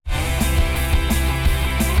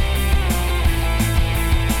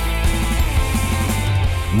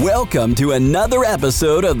Welcome to another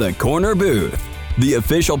episode of The Corner Booth, the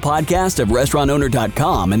official podcast of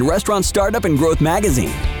RestaurantOwner.com and Restaurant Startup and Growth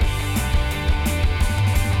Magazine.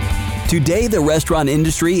 Today, the restaurant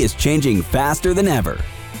industry is changing faster than ever.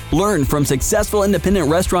 Learn from successful independent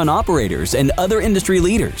restaurant operators and other industry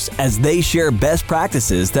leaders as they share best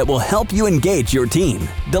practices that will help you engage your team,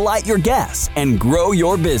 delight your guests, and grow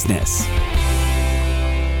your business.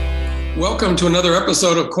 Welcome to another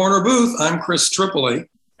episode of Corner Booth. I'm Chris Tripoli.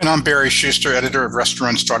 And I'm Barry Schuster, editor of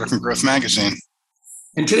Restaurant Startup and Growth Magazine.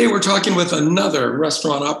 And today we're talking with another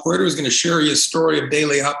restaurant operator who's going to share you a story of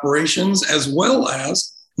daily operations as well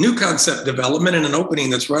as new concept development and an opening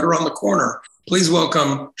that's right around the corner. Please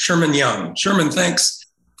welcome Sherman Young. Sherman, thanks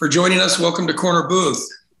for joining us. Welcome to Corner Booth.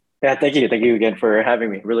 Yeah, thank you. Thank you again for having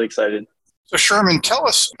me. Really excited. So Sherman, tell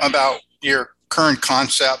us about your current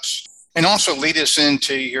concepts and also lead us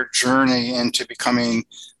into your journey into becoming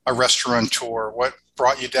a restaurateur. What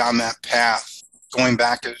brought you down that path, going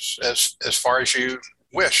back as far as you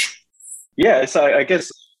wish? Yeah, so I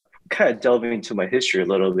guess kind of delving into my history a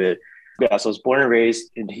little bit. Yeah, so I was born and raised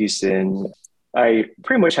in Houston. I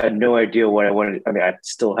pretty much had no idea what I wanted. I mean, I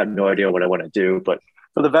still had no idea what I want to do, but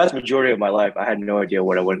for the vast majority of my life, I had no idea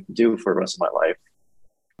what I wanted to do for the rest of my life.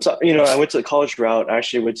 So, I went to the college route. I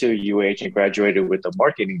actually went to UH and graduated with a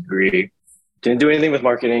marketing degree. Didn't do anything with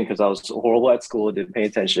marketing because I was horrible at school, didn't pay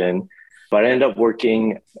attention. But I ended up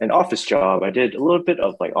working an office job. I did a little bit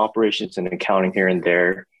of like operations and accounting here and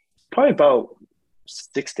there, probably about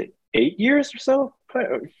 6 to 8 years or so,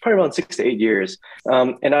 probably around 6 to 8 years.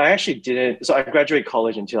 And I actually didn't, so I graduated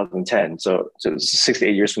college in 2010. So it was 6 to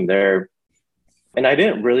 8 years from there. And I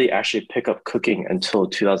didn't really actually pick up cooking until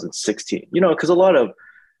 2016, because a lot of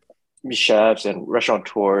chefs and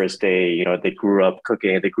restaurateurs, they grew up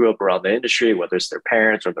cooking, they grew up around the industry, whether it's their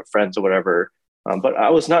parents or their friends or whatever. But I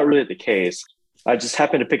was not really the case. I just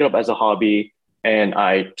happened to pick it up as a hobby, and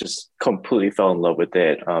I just completely fell in love with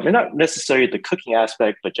it. And not necessarily the cooking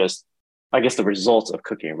aspect, but just, I guess, the results of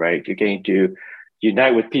cooking, right? You're getting to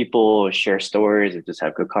unite with people, share stories, and just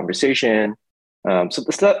have good conversation. So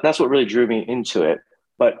that's what really drew me into it.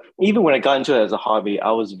 But even when I got into it as a hobby, I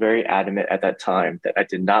was very adamant at that time that I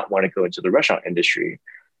did not want to go into the restaurant industry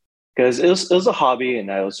because it was a hobby,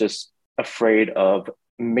 and I was just afraid of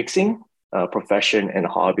mixing profession and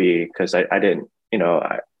hobby because I didn't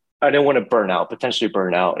want to potentially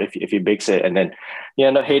burn out if you mix it and then you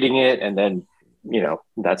end up hating it, and then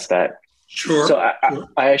that's that. Sure. So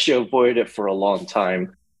I actually avoided it for a long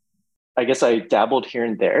time. I guess I dabbled here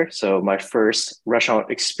and there. So my first restaurant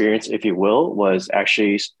experience, if you will, was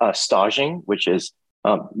actually staging, which is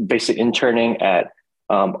basically interning at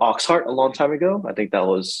Oxheart a long time ago. I think that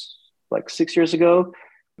was like 6 years ago,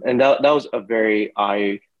 and that was a very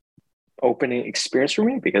eye-opening experience for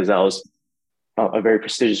me because that was a very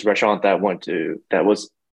prestigious restaurant that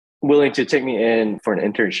was willing to take me in for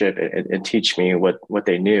an internship and teach me what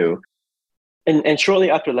they knew. And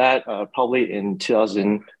shortly after that, probably in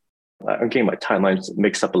 2000, I'm getting my timelines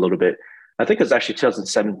mixed up a little bit. I think it was actually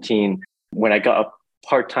 2017 when I got a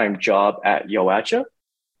part-time job at Yoacha.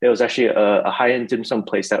 It was actually a high-end dim sum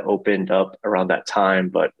place that opened up around that time,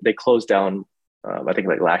 but they closed down, I think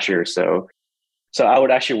like last year or so. So I would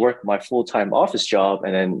actually work my full-time office job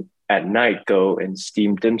and then at night go and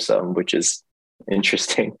steam dim sum, which is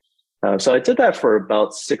interesting. So I did that for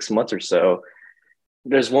about 6 months or so.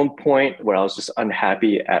 There's one point where I was just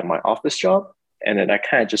unhappy at my office job. And then I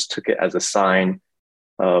kind of just took it as a sign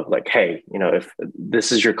of like, hey, if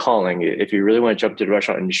this is your calling, if you really want to jump to the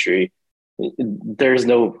restaurant industry, there's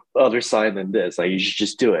no other sign than this. Like you should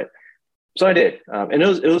just do it. So I did. And it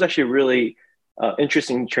was actually a really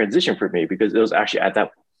interesting transition for me because it was actually at that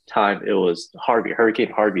time, it was Hurricane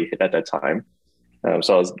Harvey hit at that time.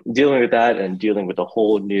 So I was dealing with that and dealing with a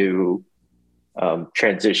whole new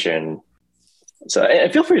transition. So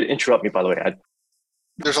and feel free to interrupt me, by the way.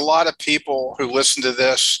 There's a lot of people who listen to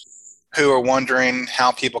this who are wondering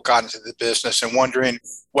how people got into the business and wondering,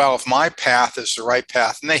 well, if my path is the right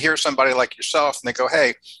path, and they hear somebody like yourself and they go,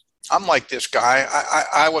 hey, I'm like this guy.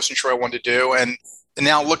 I wasn't sure I wanted to do. And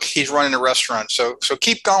now look, he's running a restaurant. So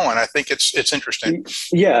keep going. I think it's interesting.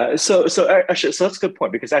 Yeah. So that's a good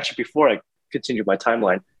point because actually before I continue my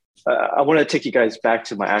timeline, I want to take you guys back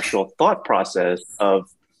to my actual thought process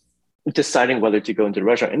of deciding whether to go into the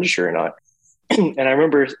restaurant industry or not. And I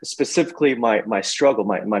remember specifically my struggle,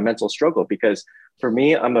 my mental struggle, because for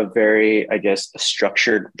me, I'm a very, I guess,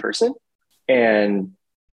 structured person. And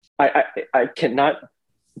I cannot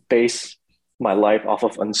base my life off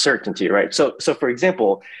of uncertainty, right? So for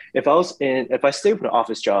example, if I stayed with an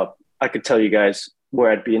office job, I could tell you guys where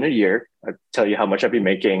I'd be in a year. I'd tell you how much I'd be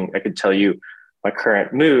making. I could tell you my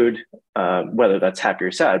current mood, whether that's happy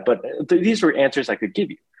or sad. But these were answers I could give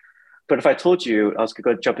you. But if I told you I was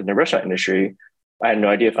going to jump in the restaurant industry, I had no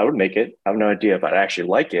idea if I would make it. I have no idea if I'd actually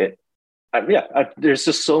like it. There's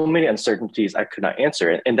just so many uncertainties I could not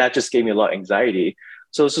answer. And that just gave me a lot of anxiety.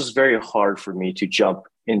 So it's just very hard for me to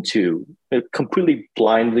completely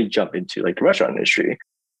blindly jump into like the restaurant industry.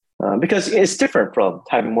 Because it's different from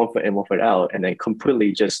having one foot in, one foot out, and then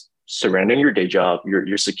completely just surrendering your day job,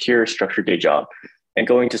 your secure, structured day job, and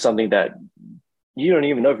going to something that you don't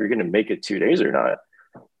even know if you're going to make it 2 days or not.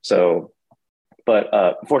 So, but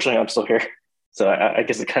unfortunately, I'm still here. So I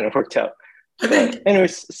guess it kind of worked out.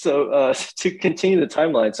 Anyways, so to continue the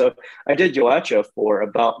timeline, so I did Yoacha for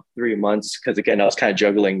about 3 months because, again, I was kind of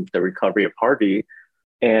juggling the recovery of Harvey.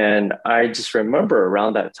 And I just remember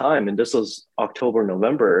around that time, and this was October,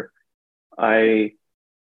 November, I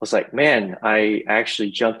was like, man, I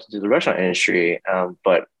actually jumped into the restaurant industry,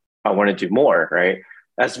 but I want to do more, right?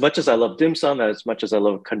 As much as I love dim sum, as much as I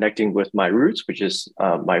love connecting with my roots, which is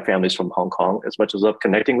my family's from Hong Kong, as much as I love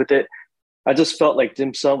connecting with it, I just felt like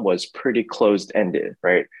dim sum was pretty closed-ended,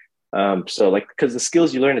 right? So like, because the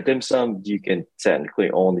skills you learn at dim sum, you can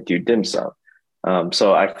technically only do dim sum.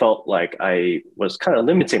 So I felt like I was kind of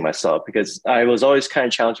limiting myself because I was always kind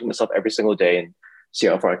of challenging myself every single day and see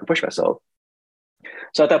how far I can push myself.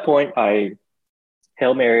 So at that point, I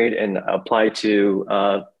Hail Married and applied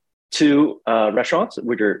to two restaurants,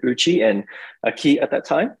 which are Uchi and Aki at that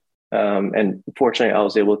time. And fortunately, I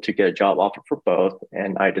was able to get a job offer for both.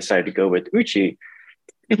 And I decided to go with Uchi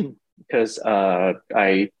because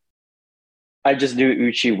I just knew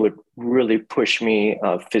Uchi would really push me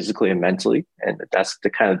physically and mentally. And that's the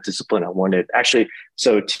kind of discipline I wanted. Actually,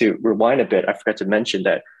 so to rewind a bit, I forgot to mention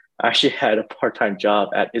that I actually had a part-time job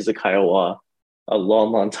at Izakaya Wa a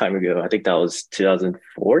long, long time ago. I think that was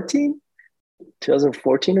 2014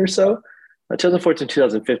 or so. 2014,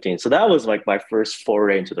 2015. So that was like my first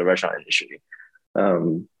foray into the restaurant industry.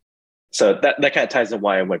 So that kind of ties in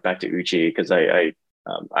why I went back to Uchi, because I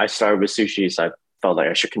started with sushi, so I felt like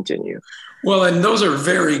I should continue. Well, and those are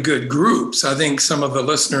very good groups. I think some of the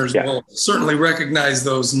listeners will certainly recognize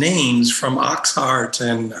those names from Oxheart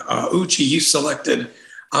and Uchi. You selected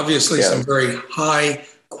obviously some very high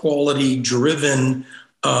quality driven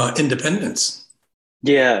independents.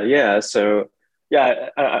 Yeah. So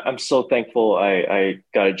I'm so thankful I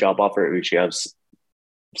got a job offer at Uchi. I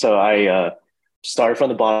started from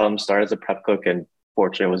the bottom, started as a prep cook, and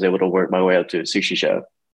fortunately was able to work my way up to a sushi chef.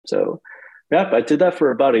 So I did that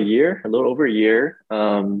for about a little over a year.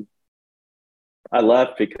 I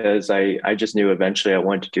left because I just knew eventually I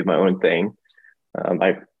wanted to do my own thing.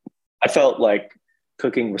 I felt like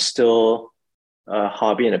cooking was still a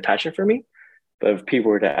hobby and a passion for me. But if people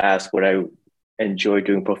were to ask what I enjoy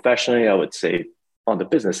doing professionally, I would say on the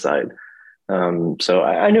business side. So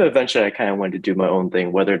I knew eventually I kind of wanted to do my own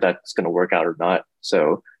thing, whether that's going to work out or not.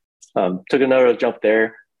 So took another jump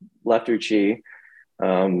there, left Uchi,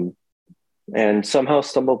 and somehow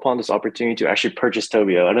stumbled upon this opportunity to actually purchase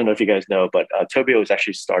Tobio. I don't know if you guys know, but Tobio was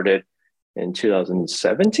actually started in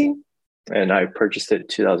 2017, and I purchased it in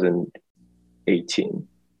 2018.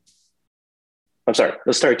 I'm sorry,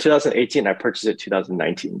 let's start 2018. I purchased it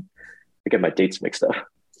 2019. I get my dates mixed up.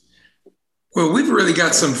 Well, we've really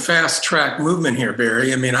got some fast track movement here,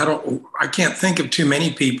 Barry. I mean, I can't think of too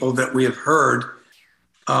many people that we have heard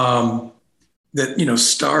that,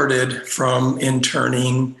 started from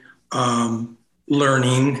interning,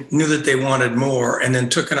 learning, knew that they wanted more, and then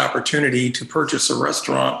took an opportunity to purchase a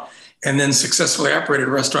restaurant and then successfully operated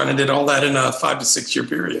a restaurant and did all that in a 5 to 6 year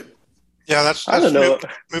period. Yeah, that's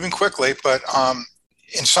moving quickly, but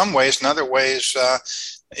in some ways, in other ways,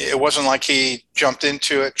 it wasn't like he jumped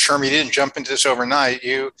into it. Sherm, you didn't jump into this overnight.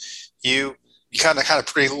 You kind of had a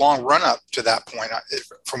pretty long run up to that point,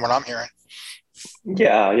 from what I'm hearing.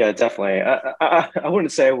 Yeah, definitely. I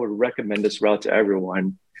wouldn't say I would recommend this route to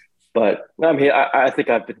everyone, but I mean, I think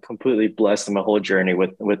I've been completely blessed in my whole journey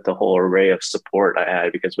with the whole array of support I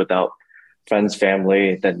had, because without friends,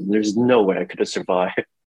 family, then there's no way I could have survived.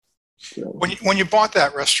 So. When you bought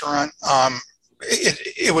that restaurant,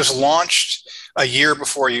 it was launched a year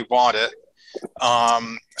before you bought it.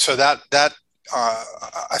 So that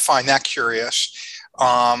I find that curious.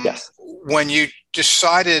 Yes. When you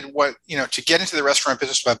decided to get into the restaurant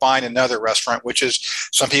business by buying another restaurant, which is,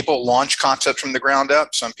 some people launch concepts from the ground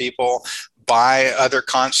up, some people buy other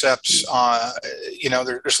concepts.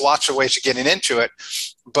 There's lots of ways of getting into it,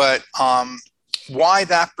 but why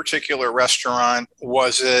that particular restaurant?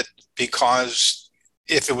 Was it because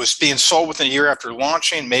if it was being sold within a year after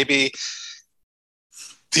launching, maybe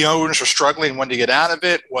the owners were struggling and wanted to get out of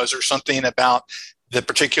it? Was there something about the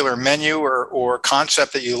particular menu or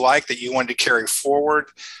concept that you like that you wanted to carry forward?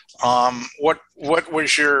 What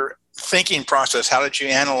was your thinking process? How did you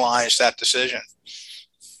analyze that decision?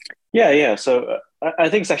 Yeah. So I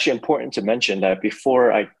think it's actually important to mention that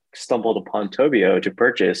before I stumbled upon Tobio to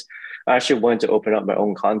purchase, I actually wanted to open up my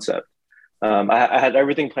own concept. I had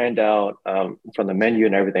everything planned out from the menu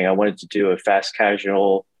and everything. I wanted to do a fast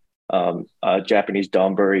casual Japanese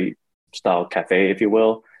donburi style cafe, if you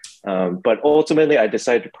will. But ultimately, I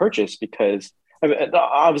decided to purchase because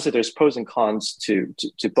obviously there's pros and cons to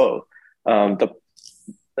both.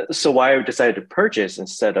 So why I decided to purchase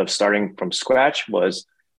instead of starting from scratch was,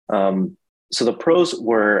 so the pros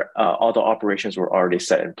were all the operations were already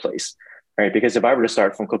set in place, right? Because if I were to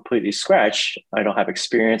start from completely scratch, I don't have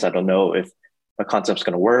experience. I don't know if a concept's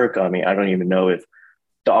going to work. I mean, I don't even know if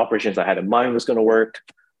the operations I had in mind was going to work.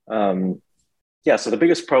 So the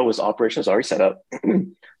biggest pro was operations already set up.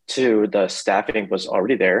 Two, the staffing was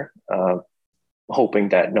already there, hoping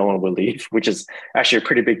that no one would leave, which is actually a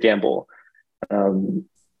pretty big gamble.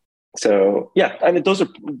 So yeah, I mean, those are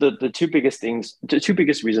the two biggest things, the two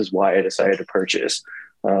biggest reasons why I decided to purchase.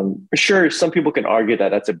 Sure, some people can argue that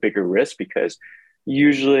that's a bigger risk because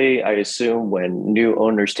usually I assume when new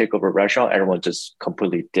owners take over a restaurant, everyone just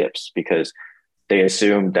completely dips because they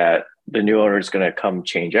assume that the new owner is going to come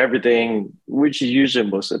change everything, which is usually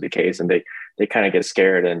most of the case. And they kind of get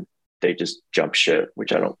scared and they just jump ship,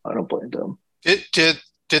 which I don't blame them. Did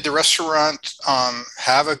the restaurant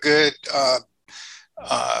have a good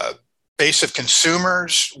base of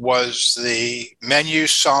consumers? Was the menu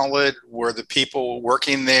solid? Were the people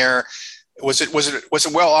working there? Was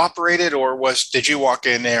it well operated, or did you walk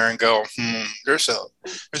in there and go, there's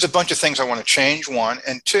a bunch of things I want to change, one,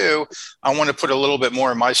 and two, I want to put a little bit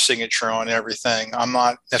more of my signature on everything. I'm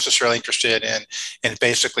not necessarily interested in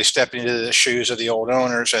basically stepping into the shoes of the old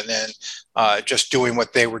owners and then just doing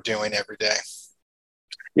what they were doing every day.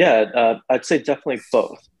 Yeah, I'd say definitely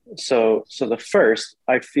both. So the first,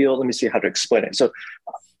 I feel, let me see how to explain it. So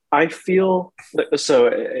I feel, so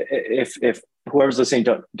if whoever's listening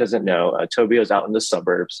doesn't know, Tobio is out in the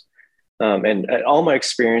suburbs. And all my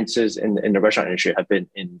experiences in the restaurant industry have been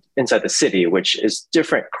inside the city, which is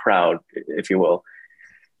different crowd, if you will.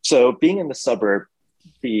 So being in the suburb,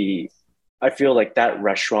 I feel like that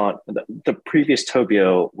restaurant, the previous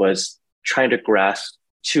Tobio was trying to grasp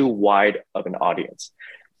too wide of an audience.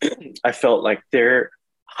 I felt like their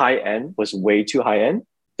high end was way too high end.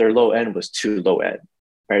 Their low end was too low end,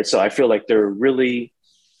 right? So I feel like they're really,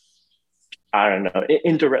 I don't know,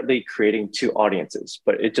 indirectly creating two audiences,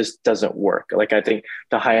 but it just doesn't work. Like I think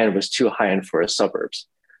the high end was too high end for the suburbs.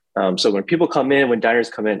 So when people come in, when diners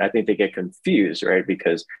come in, I think they get confused, right?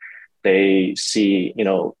 Because they see,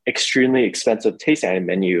 extremely expensive tasting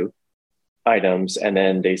menu items, and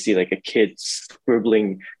then they see like a kid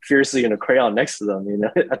scribbling fiercely in a crayon next to them.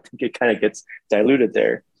 I think it kind of gets diluted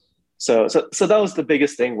there. So that was the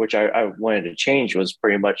biggest thing which I wanted to change, was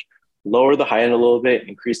pretty much lower the high end a little bit,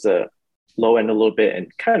 increase the low end a little bit,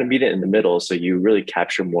 and kind of meet it in the middle so you really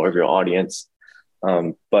capture more of your audience.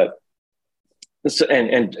 But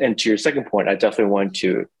to your second point, I definitely wanted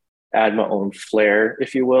to add my own flair,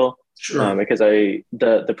 if you will. Sure. Because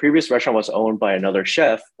the previous restaurant was owned by another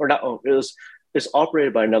chef, or not owned, it was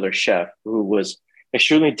operated by another chef who was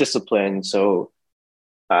extremely disciplined. So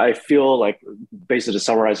I feel like, basically to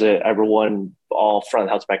summarize it, everyone, all front of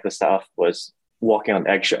the house, back of the staff, was walking on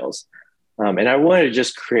eggshells. And I wanted to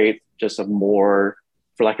just create just a more,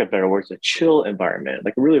 for lack of better words, a chill environment,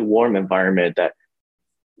 like a really warm environment that,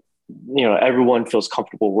 everyone feels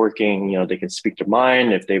comfortable working. They can speak their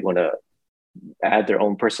mind. If they want to add their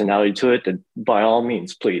own personality to it, then by all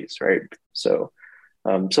means, please, right? So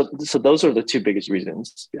those are the two biggest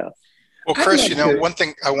reasons. Yeah. Well, Chris, one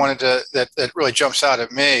thing I wanted to that really jumps out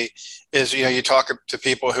at me is you talk to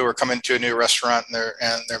people who are coming to a new restaurant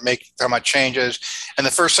and they're making about changes, and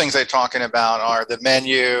the first things they're talking about are the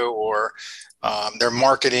menu or their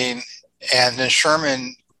marketing, and then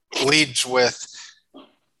Sherman leads with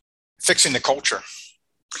fixing the culture.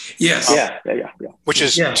 Yes. Yeah. Which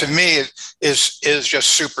is, to me, is just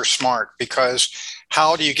super smart, because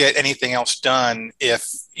how do you get anything else done if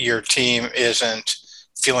your team isn't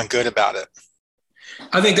feeling good about it?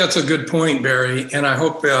 I think that's a good point, Barry. And I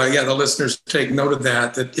hope, the listeners take note of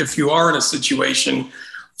that if you are in a situation,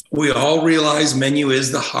 we all realize menu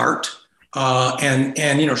is the heart.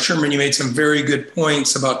 And Sherman, you made some very good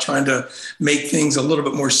points about trying to make things a little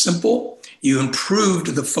bit more simple. You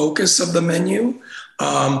improved the focus of the menu.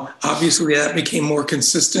 Obviously, that became more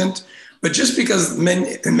consistent. But just because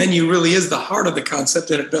the menu really is the heart of the concept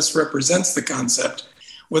and it best represents the concept,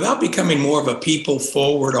 without becoming more of a people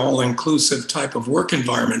forward, all inclusive type of work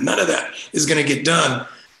environment. None of that is going to get done.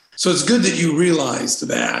 So it's good that you realized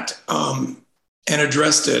that and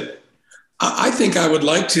addressed it. I think I would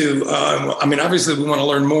like to, obviously we want to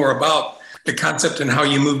learn more about the concept and how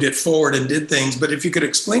you moved it forward and did things, but if you could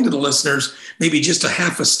explain to the listeners, maybe just a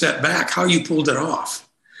half a step back, how you pulled it off.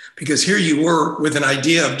 Because here you were with an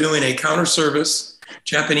idea of doing a counter service,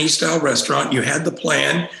 Japanese style restaurant. You had the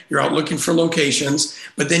plan, you're out looking for locations,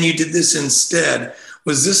 but then you did this instead.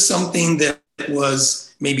 Was this something that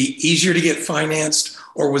was maybe easier to get financed,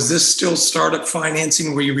 or was this still startup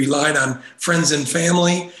financing where you relied on friends and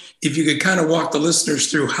family? If you could kind of walk the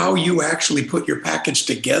listeners through how you actually put your package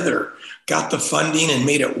together, got the funding and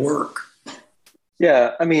made it work.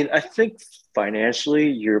 Yeah, I think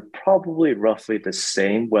financially, you're probably roughly the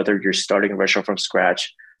same, whether you're starting a restaurant from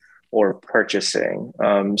scratch or purchasing.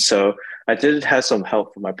 So I did have some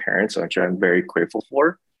help from my parents, which I'm very grateful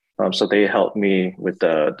for. So they helped me with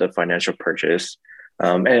the financial purchase.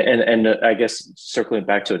 And I guess circling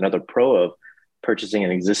back to another pro of purchasing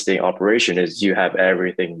an existing operation is you have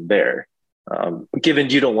everything there. Given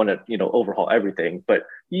you don't want to, overhaul everything, but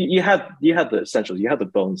you have the essentials, you have the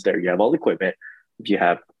bones there, you have all the equipment, you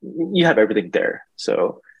have everything there.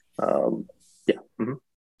 So, yeah. Mm-hmm.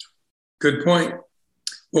 Good point.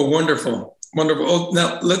 Well, wonderful. Oh,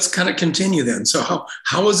 now let's kind of continue then. So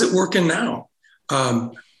how is it working now?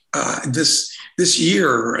 This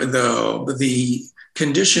year, the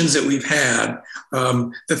conditions that we've had,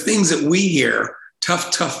 the things that we hear,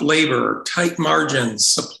 tough labor, tight margins,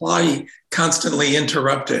 supply constantly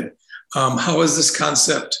interrupted. How has this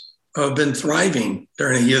concept been thriving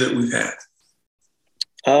during a year that we've had?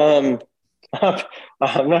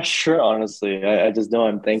 I'm not sure, honestly. I just know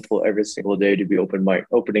I'm thankful every single day to be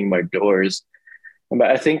opening my doors.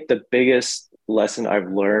 But I think the biggest lesson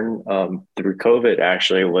I've learned through COVID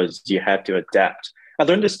actually was you have to adapt. I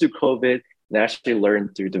learned this through COVID and actually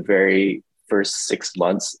learned through the very first 6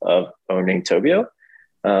 months of owning Tobio.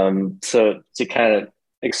 So to kind of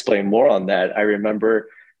explain more on that, I remember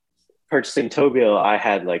purchasing Tobio, I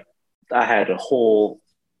had a whole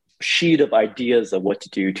sheet of ideas of what to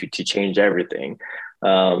do to change everything.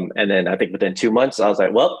 And then I think within 2 months, I was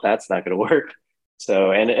like, well, that's not going to work.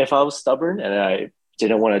 So, and if I was stubborn and I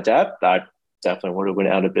didn't want to adapt, I definitely would have went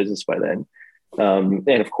out of business by then.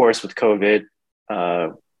 And of course, with COVID,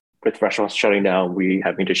 with restaurants shutting down, we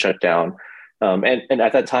having to shut down. And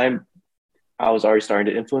at that time, I was already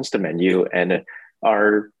starting to influence the menu, and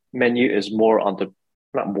our menu is more on the,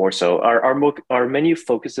 not more so, our menu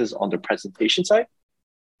focuses on the presentation side.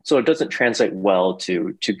 So it doesn't translate well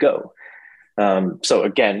to go. So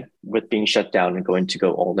again, with being shut down and going to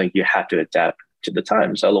go only, you have to adapt to the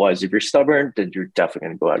times. Otherwise, if you're stubborn, then you're definitely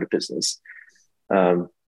going to go out of business.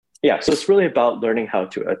 Yeah, so it's really about learning how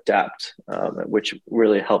to adapt, which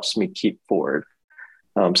really helps me keep forward.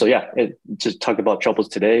 So yeah, to talk about troubles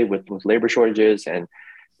today with labor shortages and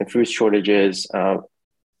food shortages.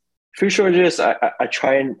 Food shortages,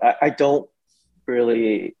 I don't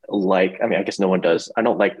really like, I guess no one does. I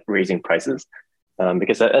don't like raising prices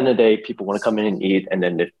because at the end of the day, people want to come in and eat. And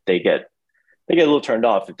then if they get a little turned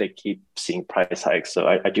off if they keep seeing price hikes. So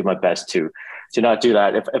I do my best to not do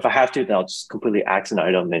that. If I have to, then I'll just completely axe an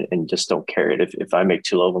item and just don't carry it. If I make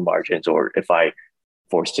too low of margins, or if I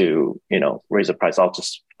forced to, raise the price, I'll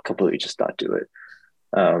just completely just not do it.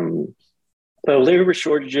 But labor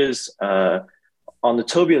shortages, on the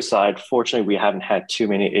Tobio side, fortunately, we haven't had too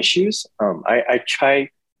many issues. I try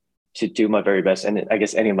to do my very best, and I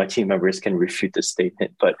guess any of my team members can refute this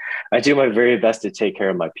statement, but I do my very best to take care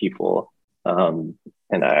of my people.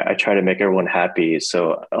 And I try to make everyone happy.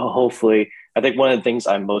 So hopefully, I think one of the things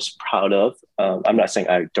I'm most proud of, I'm not saying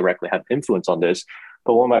I directly have influence on this,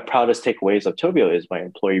 but one of my proudest takeaways of Tobio is my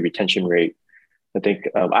employee retention rate. I think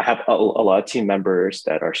I have a lot of team members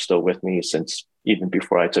that are still with me since even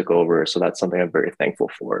before I took over. So that's something I'm very thankful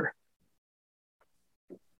for.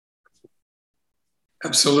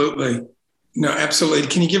 Absolutely. No, absolutely.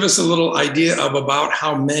 Can you give us a little idea of about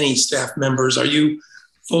how many staff members? Are you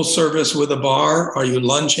full service with a bar? Are you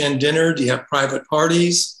lunch and dinner? Do you have private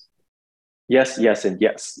parties? Yes, and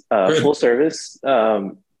yes. Full service,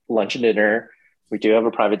 lunch and dinner. We do have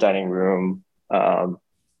a private dining room.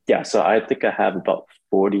 Yeah, so I think I have about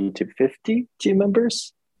 40 to 50 team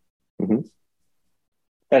members. Mm-hmm.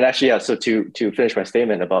 And actually, yeah, so to finish my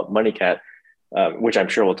statement about MoneyCat, which I'm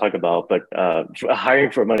sure we'll talk about, but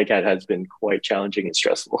hiring for MoneyCat has been quite challenging and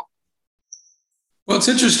stressful. Well, it's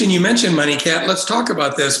interesting you mentioned MoneyCat. Let's talk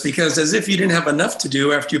about this, because as if you didn't have enough to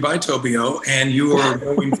do after you buy Tobio and you are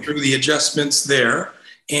going through the adjustments there,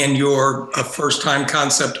 and you're a first-time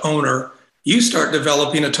concept owner, you start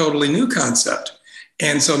developing a totally new concept.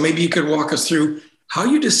 And so maybe you could walk us through how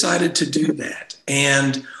you decided to do that.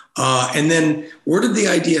 And then where did the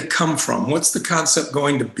idea come from? What's the concept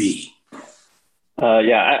going to be?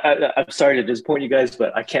 I'm sorry to disappoint you guys,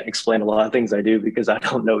 but I can't explain a lot of things I do because I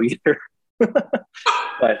don't know either.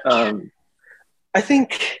 But I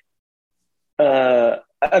think,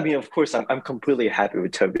 of course, I'm completely happy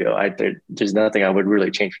with Tobio. There's nothing I would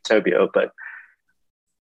really change for Tobio. But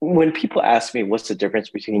when people ask me what's the difference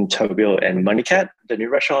between Tobio and MoneyCat, the new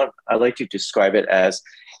restaurant, I like to describe it as,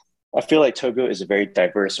 I feel like Tobio is a very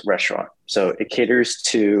diverse restaurant. So it caters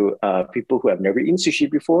to people who have never eaten sushi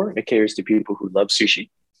before. It caters to people who love sushi.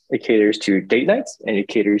 It caters to date nights, and it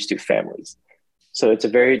caters to families. So it's a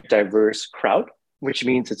very diverse crowd, which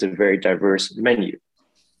means it's a very diverse menu.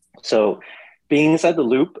 So being inside the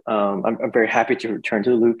Loop, I'm very happy to return to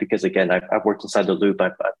the Loop because, again, I've worked inside the Loop.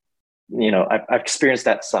 I've experienced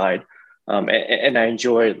that side, and I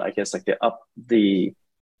enjoy, I guess, like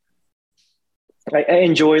I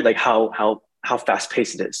enjoy like how fast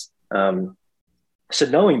paced it is. So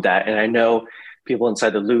knowing that, and I know people inside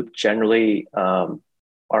the Loop generally have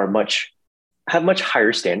much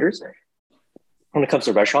higher standards when it comes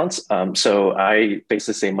to restaurants. So I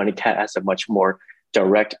basically say MoneyCat has a much more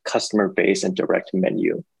direct customer base and direct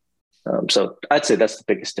menu. So I'd say that's the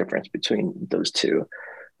biggest difference between those two.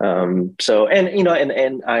 I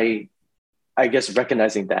guess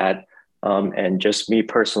recognizing that, and just me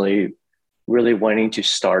personally really wanting to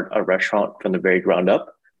start a restaurant from the very ground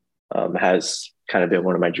up has kind of been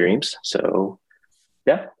one of my dreams. So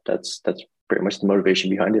yeah, that's pretty much the motivation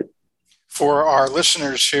behind it. For our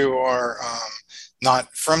listeners who are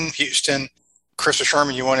not from Houston, Chris or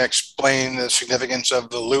Sherman, you want to explain the significance of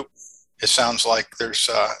the Loop? It sounds like there's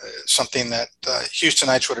something that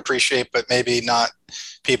Houstonites would appreciate, but maybe not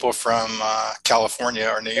people from California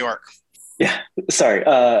or New York. Yeah, sorry.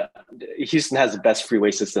 Houston has the best freeway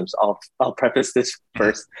systems. I'll preface this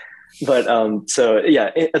first, but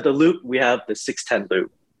at the Loop we have the 610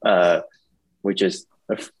 Loop, which is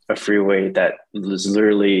a freeway that is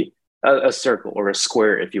literally a circle or a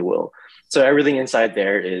square, if you will. So everything inside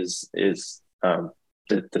there is the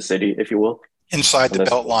city, if you will. Inside the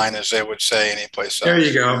belt line, as they would say anyplace else. There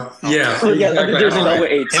you go. Okay. Yeah. There's another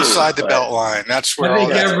way too. Inside the belt line. That's where all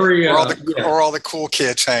the cool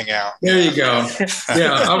kids hang out. There you go.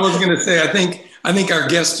 Yeah. I was going to say, I think our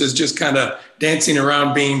guest is just kind of dancing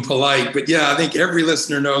around being polite, but yeah, I think every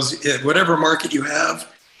listener knows whatever market you have,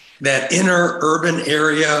 that inner urban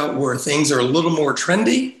area where things are a little more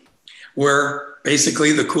trendy, where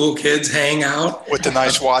basically the cool kids hang out with the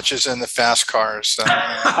nice watches and the fast cars. So.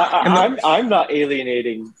 I'm not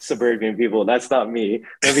alienating suburban people. That's not me.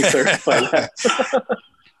 Let me clarify that.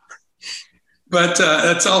 But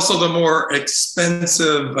that's also the more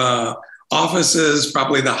expensive offices,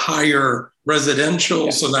 probably the higher residential.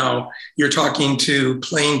 Yeah. So now you're playing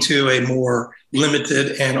to a more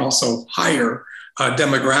limited and also higher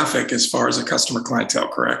demographic as far as a customer clientele,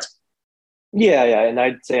 correct? Yeah, and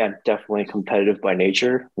I'd say I'm definitely competitive by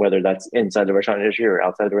nature, whether that's inside the restaurant industry or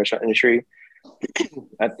outside the restaurant industry.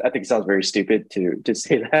 I think it sounds very stupid to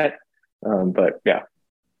say that, but yeah.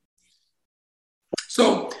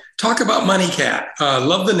 So talk about MoneyCat.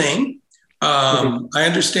 Love the name. I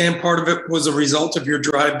understand part of it was a result of your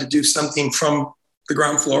drive to do something from the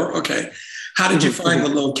ground floor. Okay. How did you find the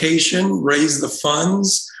location, raise the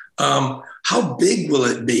funds? How big will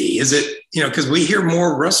it be? Is it, because we hear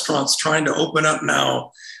more restaurants trying to open up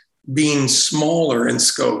now being smaller in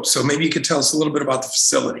scope. So maybe you could tell us a little bit about the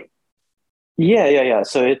facility. Yeah.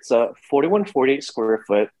 So it's 4148 square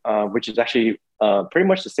foot, which is actually pretty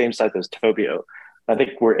much the same size as Tobio. I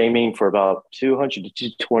think we're aiming for about 200 to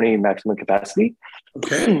 220 maximum capacity.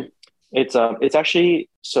 Okay. It's actually,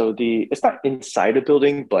 it's not inside a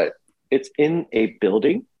building, but it's in a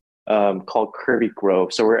building called Kirby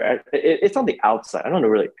Grove. So it's on the outside. I don't know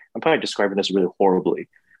really, I'm probably describing this really horribly,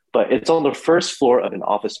 but it's on the first floor of an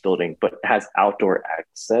office building, but it has outdoor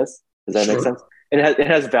access. Does that make sense? And it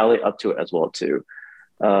has valet up to it as well too.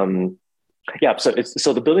 So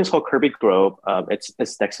the building's called Kirby Grove.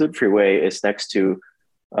 It's next to the freeway. It's next to,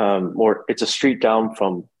 it's a street down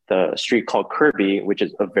from the street called Kirby, which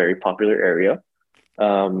is a very popular area.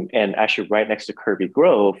 And actually right next to Kirby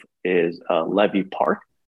Grove is Levy Park,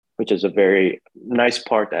 which is a very nice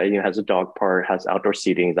park that has a dog park, has outdoor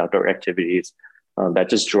seating, outdoor activities, that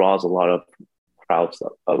just draws a lot of crowds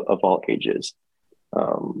of all ages.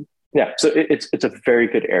 So it's a very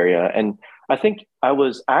good area. And I think I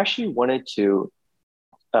actually wanted to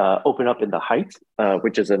open up in the Heights,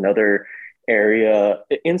 which is another area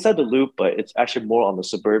inside the Loop, but it's actually more on the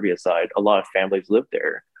suburbia side. A lot of families live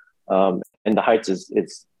there. and the Heights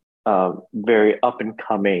is very up and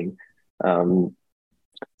coming.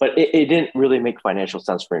 But it didn't really make financial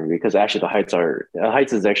sense for me because actually the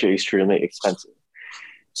Heights is actually extremely expensive.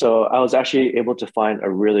 So I was actually able to find a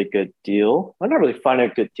really good deal. Well, not really find a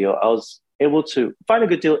good deal. I was able to find a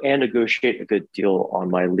good deal and negotiate a good deal on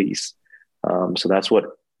my lease. So that's what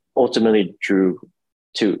ultimately drew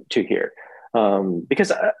to here.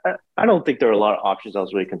 Because I don't think there are a lot of options I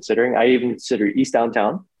was really considering. I even considered East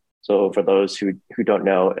Downtown. So for those who don't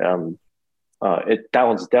know, that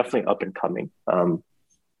one's definitely up and coming.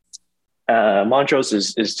 Montrose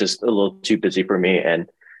is just a little too busy for me, and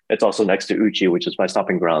it's also next to Uchi, which is my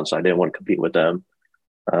stomping ground, so I didn't want to compete with them.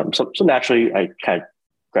 So naturally, I kind of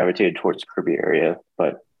gravitated towards Kirby area,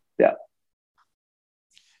 but yeah.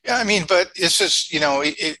 Yeah, I mean, but it's just,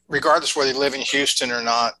 regardless whether you live in Houston or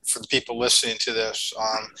not, for the people listening to this,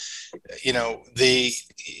 the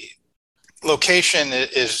location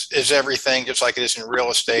is everything, just like it is in real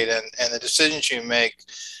estate, and the decisions you make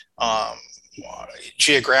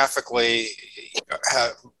geographically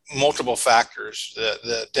have multiple factors: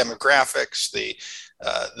 the demographics, the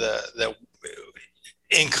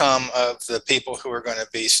income of the people who are going to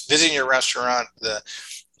be visiting your restaurant,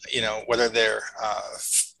 whether they're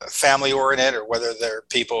family oriented or whether they're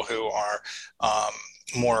people who are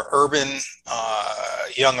more urban,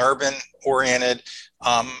 young urban oriented.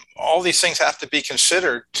 All these things have to be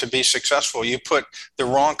considered to be successful. You put the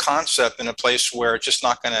wrong concept in a place where it's just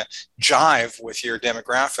not going to jive with your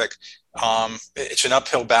demographic. It's an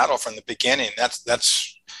uphill battle from the beginning. That's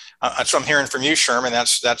what I'm hearing from you, Sherman.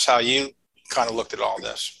 That's how you kind of looked at all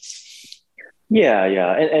this. Yeah.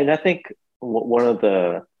 And I think one of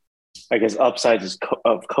the, I guess, upsides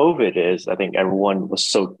of COVID is I think everyone was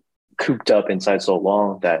so cooped up inside so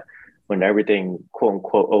long that when everything quote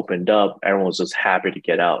unquote opened up, everyone was just happy to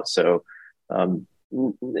get out. So,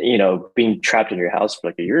 being trapped in your house for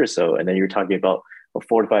like a year or so, and then you're talking about a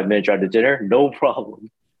 45 minute drive to dinner, no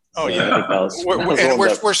problem. Oh yeah,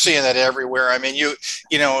 we're seeing that everywhere. I mean,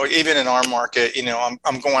 even in our market,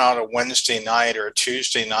 I'm going out a Wednesday night or a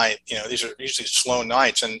Tuesday night. These are usually slow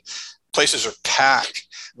nights, and places are packed.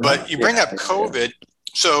 But you bring up COVID,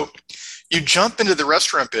 so you jump into the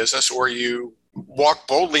restaurant business, or you walk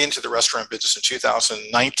boldly into the restaurant business in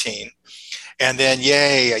 2019, and then,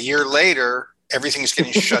 yay, a year later, everything's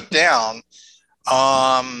getting shut down.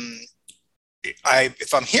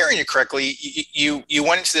 If I'm hearing you correctly, you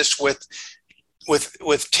went into this with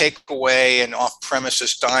takeaway and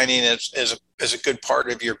off-premises dining as a good part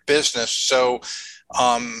of your business. So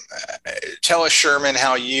tell us, Sherman,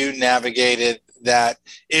 how you navigated that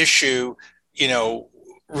issue,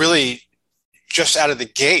 really just out of the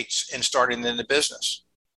gates and starting in the business.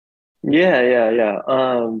 Yeah.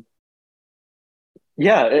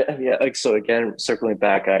 So again, circling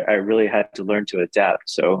back, I really had to learn to adapt.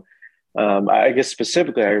 So I guess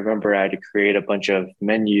specifically, I remember I had to create a bunch of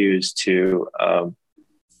menus to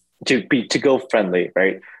be to-go friendly,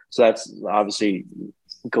 right? So that's obviously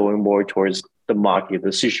going more towards the maki, the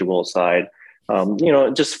sushi roll side.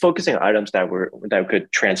 Just focusing on items that could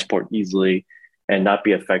transport easily and not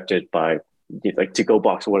be affected by like to-go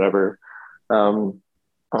box or whatever. I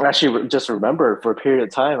actually just remember for a period of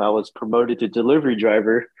time I was promoted to delivery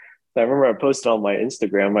driver. I remember I posted on my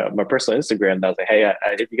Instagram, my personal Instagram, that I was like, hey,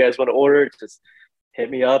 if you guys want to order, just hit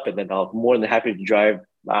me up, and then I'm more than happy to drive.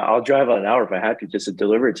 I'll drive an hour if I have to, just to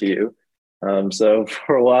deliver it to you. So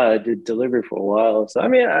for a while, I did delivery for a while. So I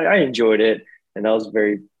mean, I enjoyed it, and I was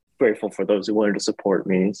very grateful for those who wanted to support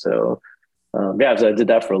me. So so I did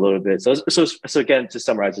that for a little bit. So again, to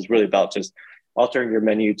summarize, it's really about just altering your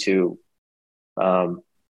menu to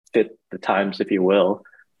fit the times, if you will.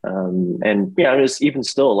 Just even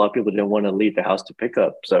still, a lot of people didn't want to leave the house to pick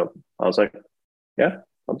up. So I was like,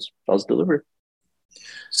 I'll deliver.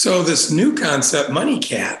 So this new concept,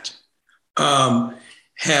 MoneyCat,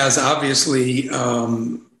 has obviously,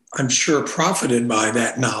 I'm sure, profited by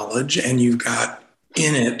that knowledge, and you've got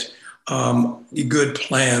in it good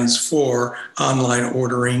plans for online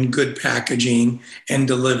ordering, good packaging, and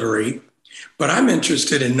delivery. But I'm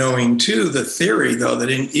interested in knowing, too, the theory, though, that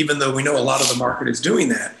even though we know a lot of the market is doing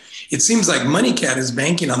that, it seems like MoneyCat is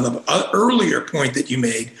banking on the earlier point that you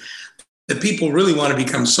made, that people really want to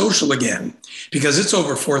become social again, because it's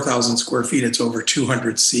over 4,000 square feet. It's over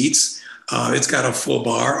 200 seats. It's got a full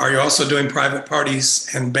bar. Are you also doing private parties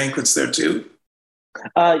and banquets there, too?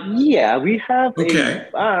 We have. Okay.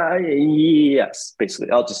 Yes, basically.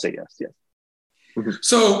 I'll just say yes. Mm-hmm.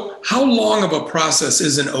 So how long of a process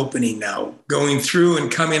is an opening now, going through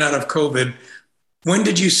and coming out of COVID? When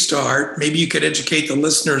did you start? Maybe you could educate the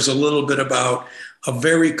listeners a little bit about a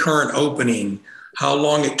very current opening. how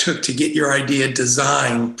long it took to get your idea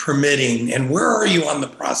designed, permitting, and where are you on the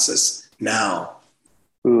process now?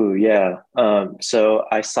 Ooh, yeah. So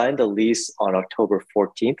I signed the lease on October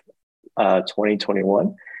 14th,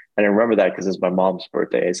 2021. And I remember that because it's my mom's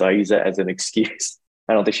birthday. So I use that as an excuse.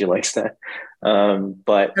 I don't think she likes that.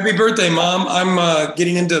 But happy birthday, Mom. I'm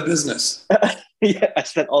getting into business. yeah, I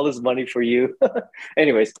spent all this money for you.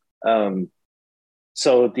 Anyways,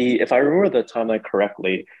 so if I remember the timeline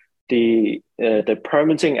correctly, the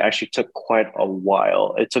permitting actually took quite a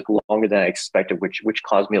while. It took longer than I expected, which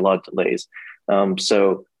caused me a lot of delays.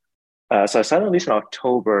 So I signed the lease in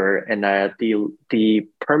October, and the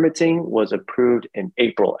permitting was approved in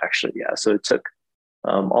April. Actually, yeah. So it took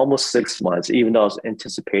almost 6 months, even though I was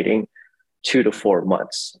anticipating 2 to 4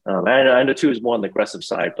 months. And I know 2 is more on the aggressive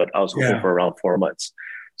side, but I was hoping for around 4 months.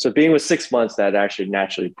 So being with 6 months, that actually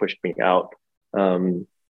naturally pushed me out.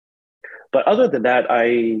 But other than that,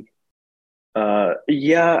 I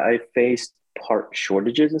faced part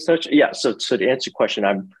shortages and such. Yeah. So to answer your question,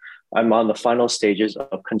 I'm on the final stages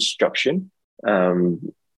of construction.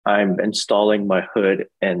 I'm installing my hood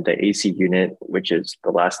and the AC unit, which is the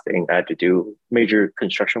last thing I had to do major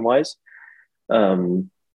construction wise. And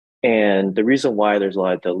the reason why there's a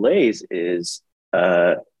lot of delays is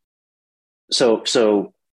so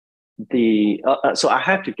I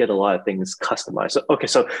have to get a lot of things customized.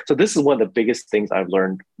 So this is one of the biggest things I've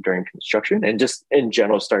learned during construction and just in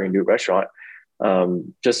general starting a new restaurant.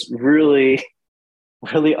 Just really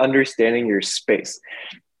understanding your space.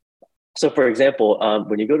 So for example,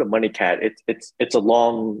 when you go to MoneyCat, it's a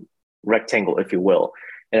long rectangle, if you will.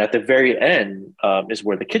 And at the very end is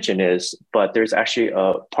where the kitchen is, but there's actually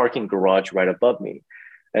a parking garage right above me.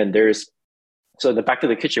 And so in the back of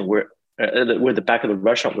the kitchen where the back of the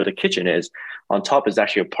restaurant where the kitchen is, on top is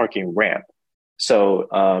actually a parking ramp. So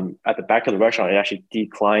at the back of the restaurant, it actually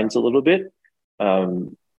declines a little bit.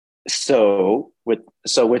 So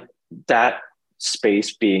with that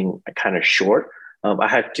space being kind of short, I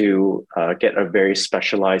had to get a very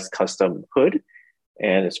specialized custom hood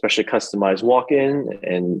and especially customized walk-in.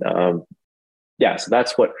 And so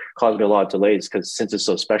that's what caused me a lot of delays because since it's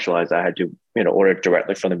so specialized, I had to order it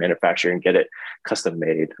directly from the manufacturer and get it custom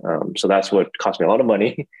made. So that's what cost me a lot of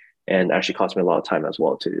money and actually cost me a lot of time as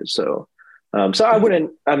well too. So I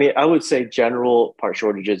would say general part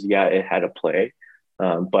shortages, yeah, it had a play,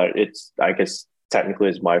 but I guess technically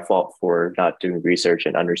it's my fault for not doing research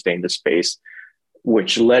and understanding the space,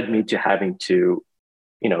 which led me to having to,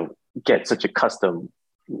 get such a custom,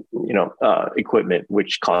 equipment,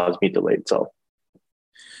 which caused me delayed. So,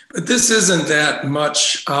 but this isn't that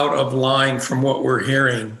much out of line from what we're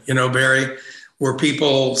hearing, Barry, where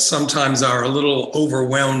people sometimes are a little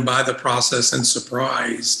overwhelmed by the process and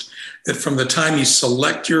surprised that from the time you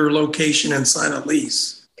select your location and sign a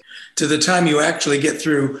lease to the time you actually get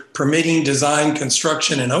through permitting, design,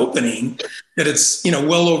 construction, and opening, that it's,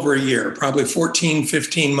 well over a year, probably 14,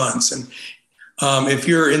 15 months. And if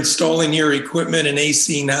you're installing your equipment in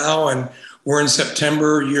AC now and we're in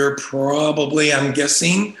September, you're probably, I'm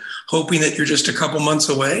guessing, hoping that you're just a couple months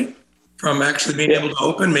away from actually being able to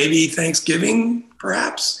open, maybe Thanksgiving,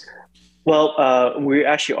 perhaps? Well, we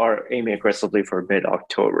actually are aiming aggressively for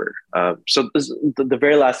mid-October. So the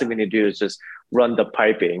very last thing we need to do is just run the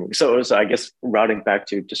piping. So I guess routing back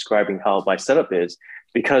to describing how my setup is,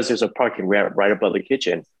 because there's a parking ramp right above the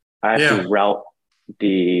kitchen, I have to route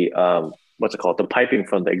the, the piping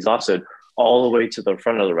from the exhaust hood all the way to the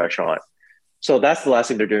front of the restaurant. So that's the last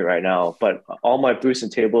thing they're doing right now. But all my booths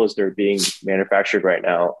and tables, they're being manufactured right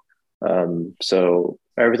now. So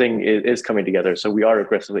everything is coming together. So we are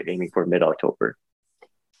aggressively aiming for mid-October.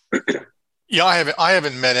 Yeah, I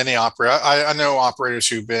haven't met any operator. I know operators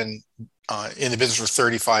who've been in the business for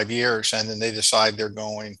 35 years, and then they decide they're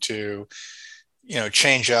going to,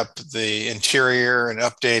 change up the interior and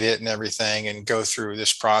update it and everything, and go through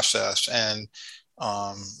this process. And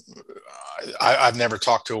I've never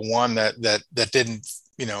talked to one that didn't,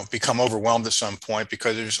 become overwhelmed at some point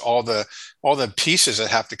because there's all the pieces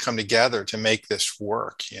that have to come together to make this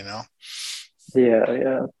work. Yeah.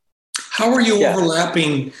 How are you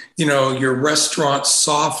overlapping, your restaurant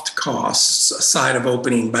soft costs side of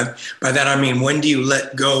opening? By that, I mean, when do you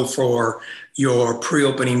let go for your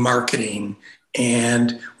pre-opening marketing?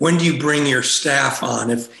 And when do you bring your staff on?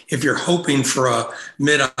 If you're hoping for a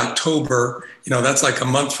mid-October, that's like a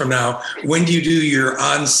month from now, when do you do your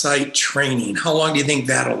on-site training? How long do you think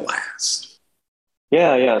that'll last?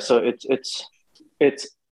 Yeah. So it's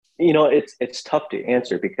tough to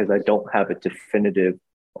answer because I don't have a definitive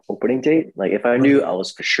opening date. Like if I knew I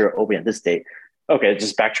was for sure opening at this date, okay,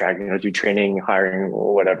 just backtrack, do training, hiring,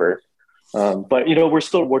 or whatever. But we're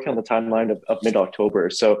still working on the timeline of mid-October.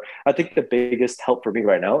 So I think the biggest help for me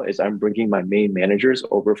right now is I'm bringing my main managers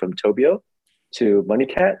over from Tobio to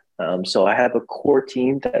MoneyCat. So I have a core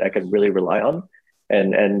team that I can really rely on.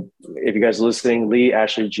 And if you guys are listening, Lee,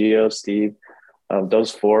 Ashley, Gio, Steve,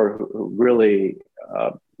 those four who really,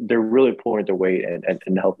 they're really pulling their weight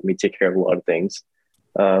and helping me take care of a lot of things.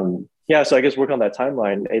 So I guess work on that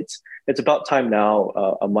timeline. It's about time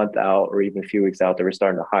now, a month out or even a few weeks out that we're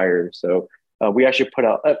starting to hire. So we actually put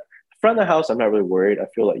out front of the house. I'm not really worried. I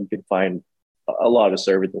feel like you can find a lot of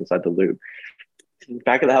servers inside the loop.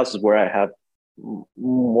 Back of the house is where I have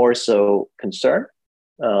more so concern.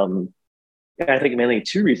 And I think mainly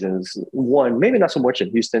two reasons. One, maybe not so much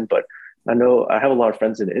in Houston, but I know I have a lot of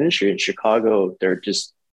friends in the industry in Chicago. They're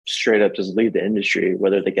just straight up just leave the industry,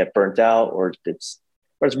 whether they get burnt out or it's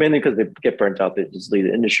mainly because they get burnt out, they just leave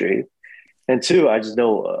the industry. And two, I just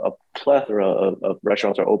know a plethora of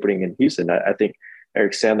restaurants are opening in Houston. I think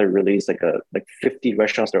Eric Sandler released like 50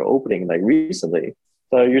 restaurants that are opening like recently.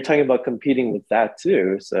 So you're talking about competing with that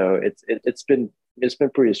too. So it's been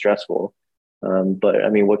pretty stressful. But I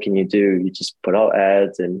mean, what can you do? You just put out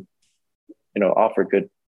ads and offer good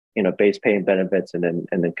base pay and benefits, and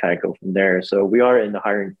then kind of go from there. So we are in the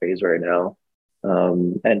hiring phase right now.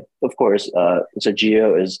 And of course, so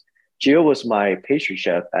Gio was my pastry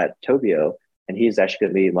chef at Tobio, and he's actually going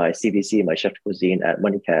to be my CVC, my chef de cuisine at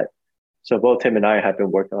MoneyCat. So both him and I have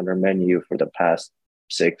been working on our menu for the past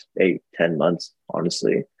 6, 8, 10 months,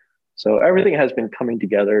 honestly. So everything has been coming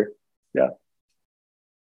together. Yeah.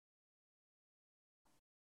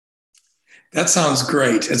 That sounds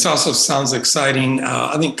great. It also sounds exciting.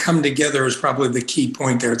 I think come together is probably the key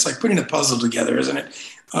point there. It's like putting a puzzle together, isn't it?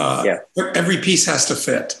 Yeah. Every piece has to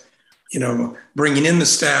fit. Bringing in the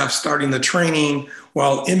staff, starting the training,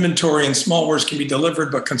 while inventory and small orders can be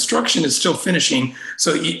delivered, but construction is still finishing.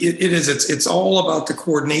 So it's all about the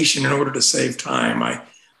coordination in order to save time.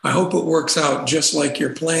 I hope it works out just like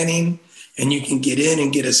you're planning, and you can get in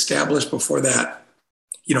and get established before that,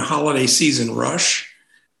 holiday season rush.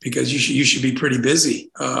 Because you should be pretty busy,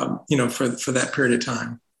 for that period of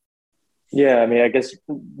time. Yeah, I mean, I guess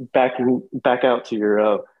back out to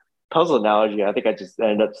your puzzle analogy, I think I just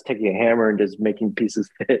ended up taking a hammer and just making pieces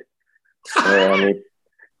fit. I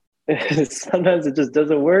mean, sometimes it just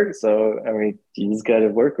doesn't work. So I mean, you just got to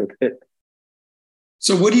work with it.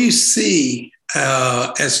 So, what do you see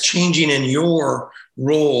as changing in your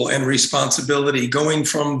role and responsibility, going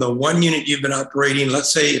from the one unit you've been operating?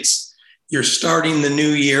 Let's say you're starting the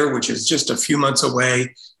new year, which is just a few months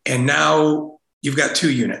away, and now you've got 2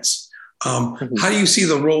 units. How do you see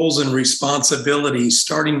the roles and responsibilities,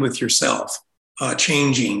 starting with yourself,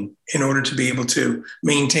 changing in order to be able to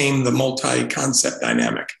maintain the multi-concept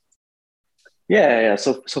dynamic? Yeah.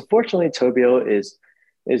 So fortunately, Tobio is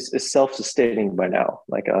self-sustaining by now.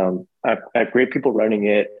 Like I have great people running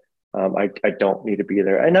it. I don't need to be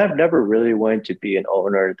there, and I've never really wanted to be an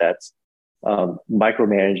owner that's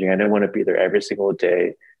micromanaging. I didn't want to be there every single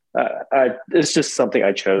day. It's just something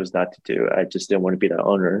I chose not to do. I just didn't want to be the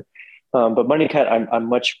owner. But MoneyCat, I'm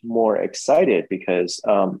much more excited because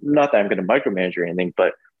not that I'm going to micromanage or anything,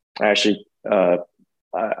 but I actually I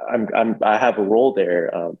have a role there.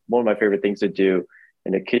 One of my favorite things to do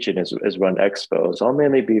in the kitchen is run expo. So I'll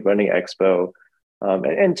mainly be running expo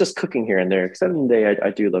and just cooking here and there. Because at the end of the day, I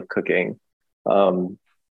do love cooking.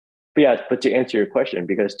 But to answer your question,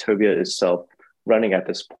 because Tobio is self-running at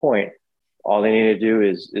this point, all I need to do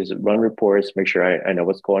is run reports, make sure I know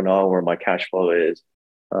what's going on, where my cash flow is.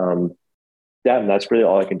 And that's really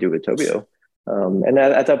all I can do with Tobio. And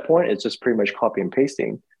at that point, it's just pretty much copy and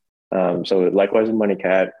pasting. So likewise in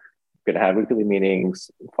MoneyCat, going to have weekly meetings,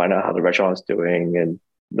 find out how the restaurant's doing, and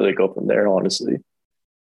really go from there, honestly.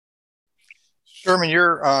 Sherman,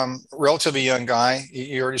 you're a relatively young guy.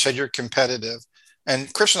 You already said you're competitive.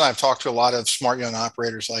 And Chris and I have talked to a lot of smart young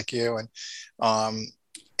operators like you.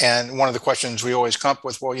 And one of the questions we always come up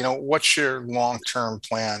with, what's your long-term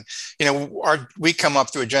plan? We come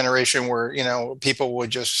up through a generation where, people would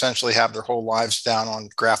just essentially have their whole lives down on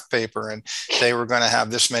graph paper, and they were going to have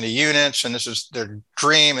this many units, and this is their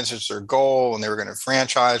dream, this is their goal, and they were going to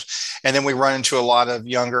franchise. And then we run into a lot of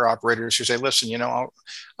younger operators who say, listen,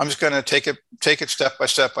 I'm just going to take it step by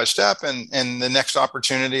step by step, and the next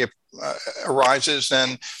opportunity arises,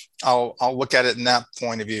 then I'll look at it in that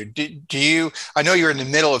point of view. Do you? I know you're in the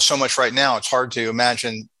middle of so much right now. It's hard to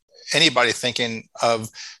imagine anybody thinking of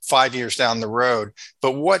 5 years down the road.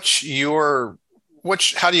 But how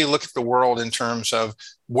do you look at the world in terms of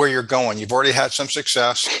where you're going? You've already had some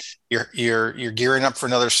success. You're gearing up for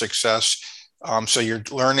another success. So you're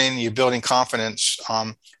learning, you're building confidence.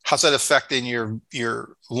 How's that affecting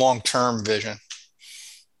your long-term vision?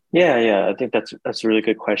 Yeah. I think that's a really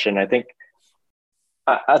good question. I think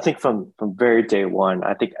from very day one,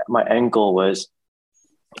 I think my end goal was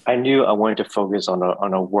I knew I wanted to focus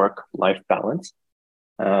on a work-life balance.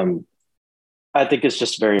 Um, I think it's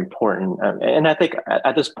just very important, and I think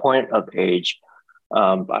at this point of age,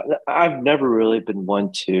 I've never really been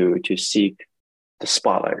one to seek the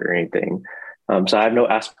spotlight or anything. So I have no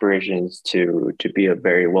aspirations to be a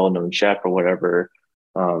very well-known chef or whatever.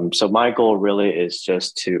 So my goal really is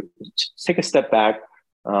just to take a step back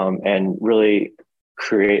and really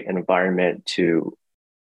create an environment to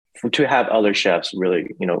have other chefs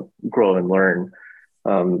really, grow and learn.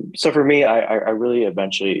 So for me, I really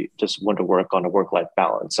eventually just want to work on a work-life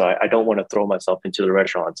balance. So I don't want to throw myself into the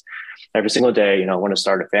restaurants every single day. I want to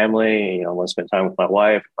start a family. I want to spend time with my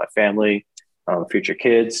wife, my family, future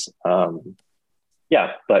kids.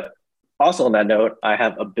 Yeah, but also on that note, I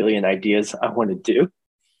have a billion ideas I want to do.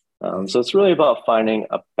 So it's really about finding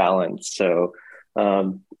a balance. So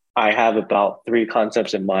I have about 3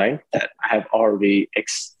 concepts in mind that I have already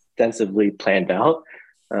extensively planned out.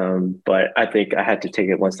 But I think I had to take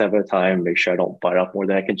it one step at a time, make sure I don't bite off more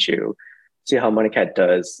than I can chew, see how Money Cat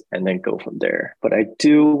does, and then go from there. But I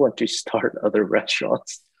do want to start other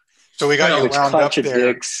restaurants. So we got you wound up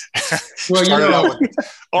there. Well, Started out with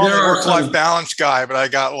I'm a work-life balance guy, but I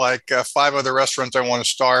got like 5 other restaurants I want to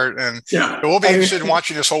start, and we'll be interested in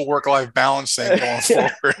watching this whole work-life balance thing going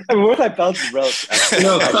forward. Work-life balance is relative.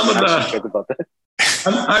 Some of the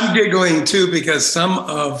I'm giggling too because some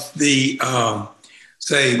of the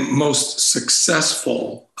say most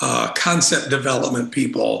successful concept development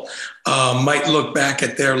people might look back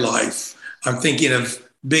at their life. I'm thinking of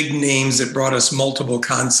big names that brought us multiple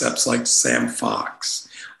concepts like Sam Fox,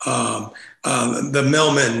 the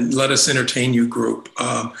Millman Let Us Entertain You group,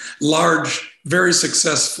 large, very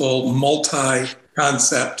successful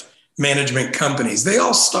multi-concept management companies. They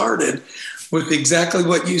all started with exactly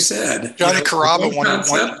what you said. Johnny Carrabba wanted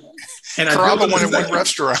one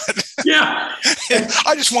restaurant. Yeah.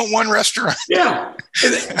 I just want one restaurant. Yeah.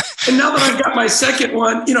 And now that I've got my second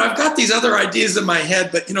one, I've got these other ideas in my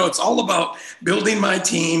head, but, it's all about building my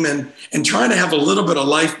team and trying to have a little bit of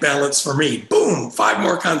life balance for me. Boom, 5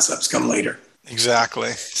 more concepts come later.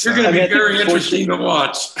 Exactly. You're going to be very interesting to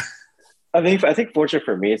watch. I think fortunate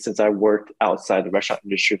for me, since I worked outside the restaurant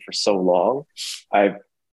industry for so long,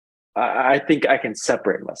 I think I can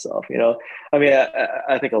separate myself,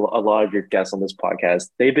 I think a lot of your guests on this podcast,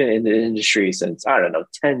 they've been in the industry since,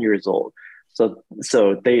 10 years old. So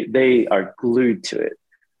they are glued to it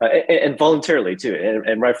and voluntarily too.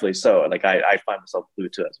 And rightfully so. Like I find myself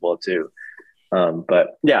glued to it as well too.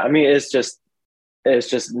 But yeah, it's just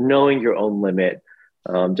knowing your own limit,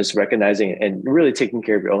 just recognizing and really taking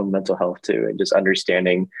care of your own mental health too. And just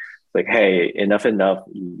understanding like, hey, enough,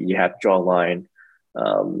 you have to draw a line.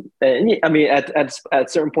 And at a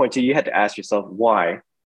certain point too, you had to ask yourself why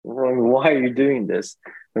are you doing this?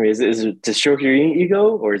 Is it to stroke your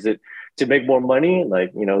ego, or is it to make more money?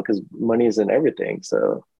 Because money isn't everything.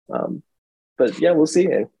 So, but yeah, we'll see.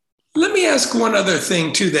 Let me ask one other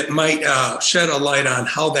thing too that might shed a light on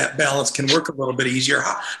how that balance can work a little bit easier.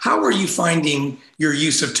 How are you finding your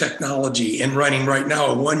use of technology and running right now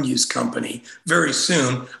a one-use company? Very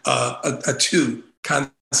soon, a 2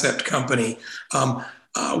 concept company.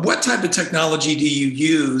 What type of technology do you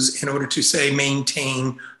use in order to say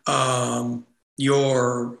maintain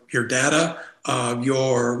your data,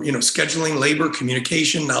 your scheduling, labor,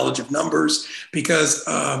 communication, knowledge of numbers? Because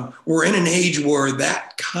we're in an age where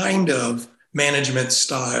that kind of management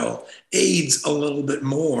style aids a little bit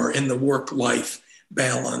more in the work-life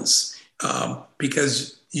balance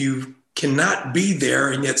because you cannot be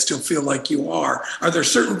there and yet still feel like you are. Are there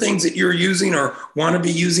certain things that you're using or want to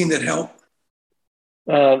be using that help?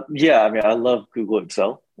 Yeah, I love Google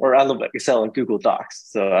Excel, or I love Excel and Google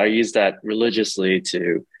Docs. So I use that religiously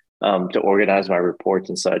to organize my reports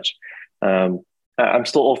and such. I'm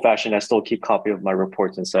still old-fashioned. I still keep copy of my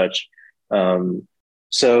reports and such. I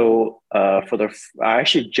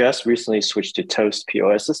actually just recently switched to Toast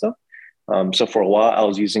POS system. So for a while I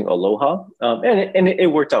was using Aloha, and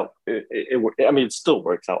it worked out. It still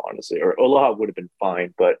works out honestly. Or Aloha would have been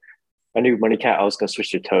fine, but I knew Money Cat I was going to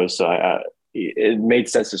switch to Toast, so it made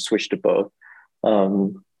sense to switch to both.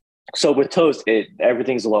 So with Toast,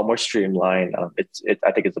 everything's a lot more streamlined. I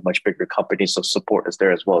think it's a much bigger company, so support is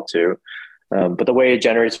there as well too. But the way it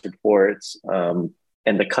generates reports and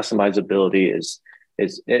the customizability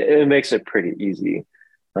it makes it pretty easy.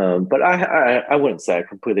 But I wouldn't say I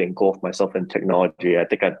completely engulfed myself in technology. I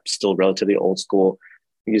think I'm still relatively old school.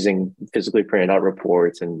 using physically printed out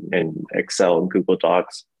reports and Excel and Google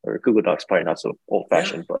Docs, or Google Docs probably not so old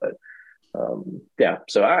fashioned, but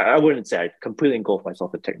so I wouldn't say I completely engulf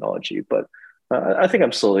myself in technology, but I think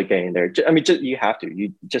I'm slowly getting there. I mean, you have to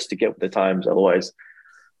just to get with the times. Otherwise,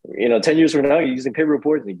 10 years from now, you're using paper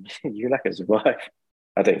reports and you're not going to survive.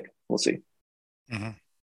 I think we'll see. Mm-hmm.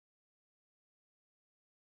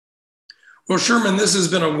 Well, Sherman, this has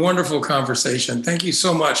been a wonderful conversation. Thank you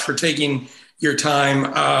so much for taking your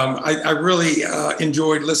time. I really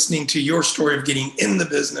enjoyed listening to your story of getting in the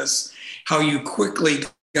business, how you quickly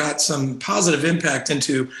got some positive impact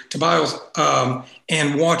into ToBios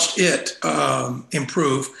and watched it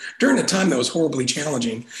improve during a time that was horribly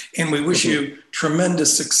challenging. And we wish you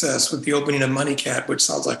tremendous success with the opening of MoneyCat, which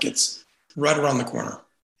sounds like it's right around the corner.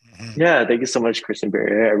 Yeah, thank you so much, Chris and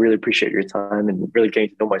Barry. I really appreciate your time and really getting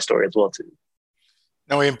to know my story as well, too.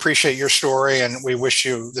 No, we appreciate your story, and we wish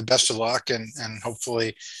you the best of luck. And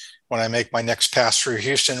hopefully when I make my next pass through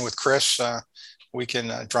Houston with Chris, we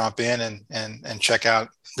can drop in and check out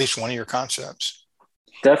at least one of your concepts.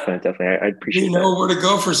 Definitely. I appreciate that. You know where to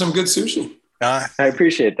go for some good sushi. I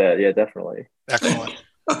appreciate that. Yeah, definitely. Excellent.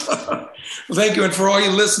 Well, thank you. And for all you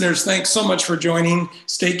listeners, thanks so much for joining.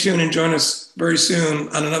 Stay tuned and join us very soon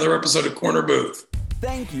on another episode of Corner Booth.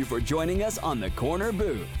 Thank you for joining us on the Corner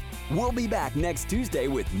Booth. We'll be back next Tuesday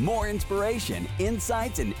with more inspiration,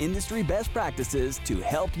 insights, and industry best practices to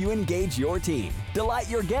help you engage your team, delight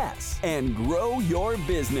your guests, and grow your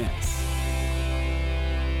business.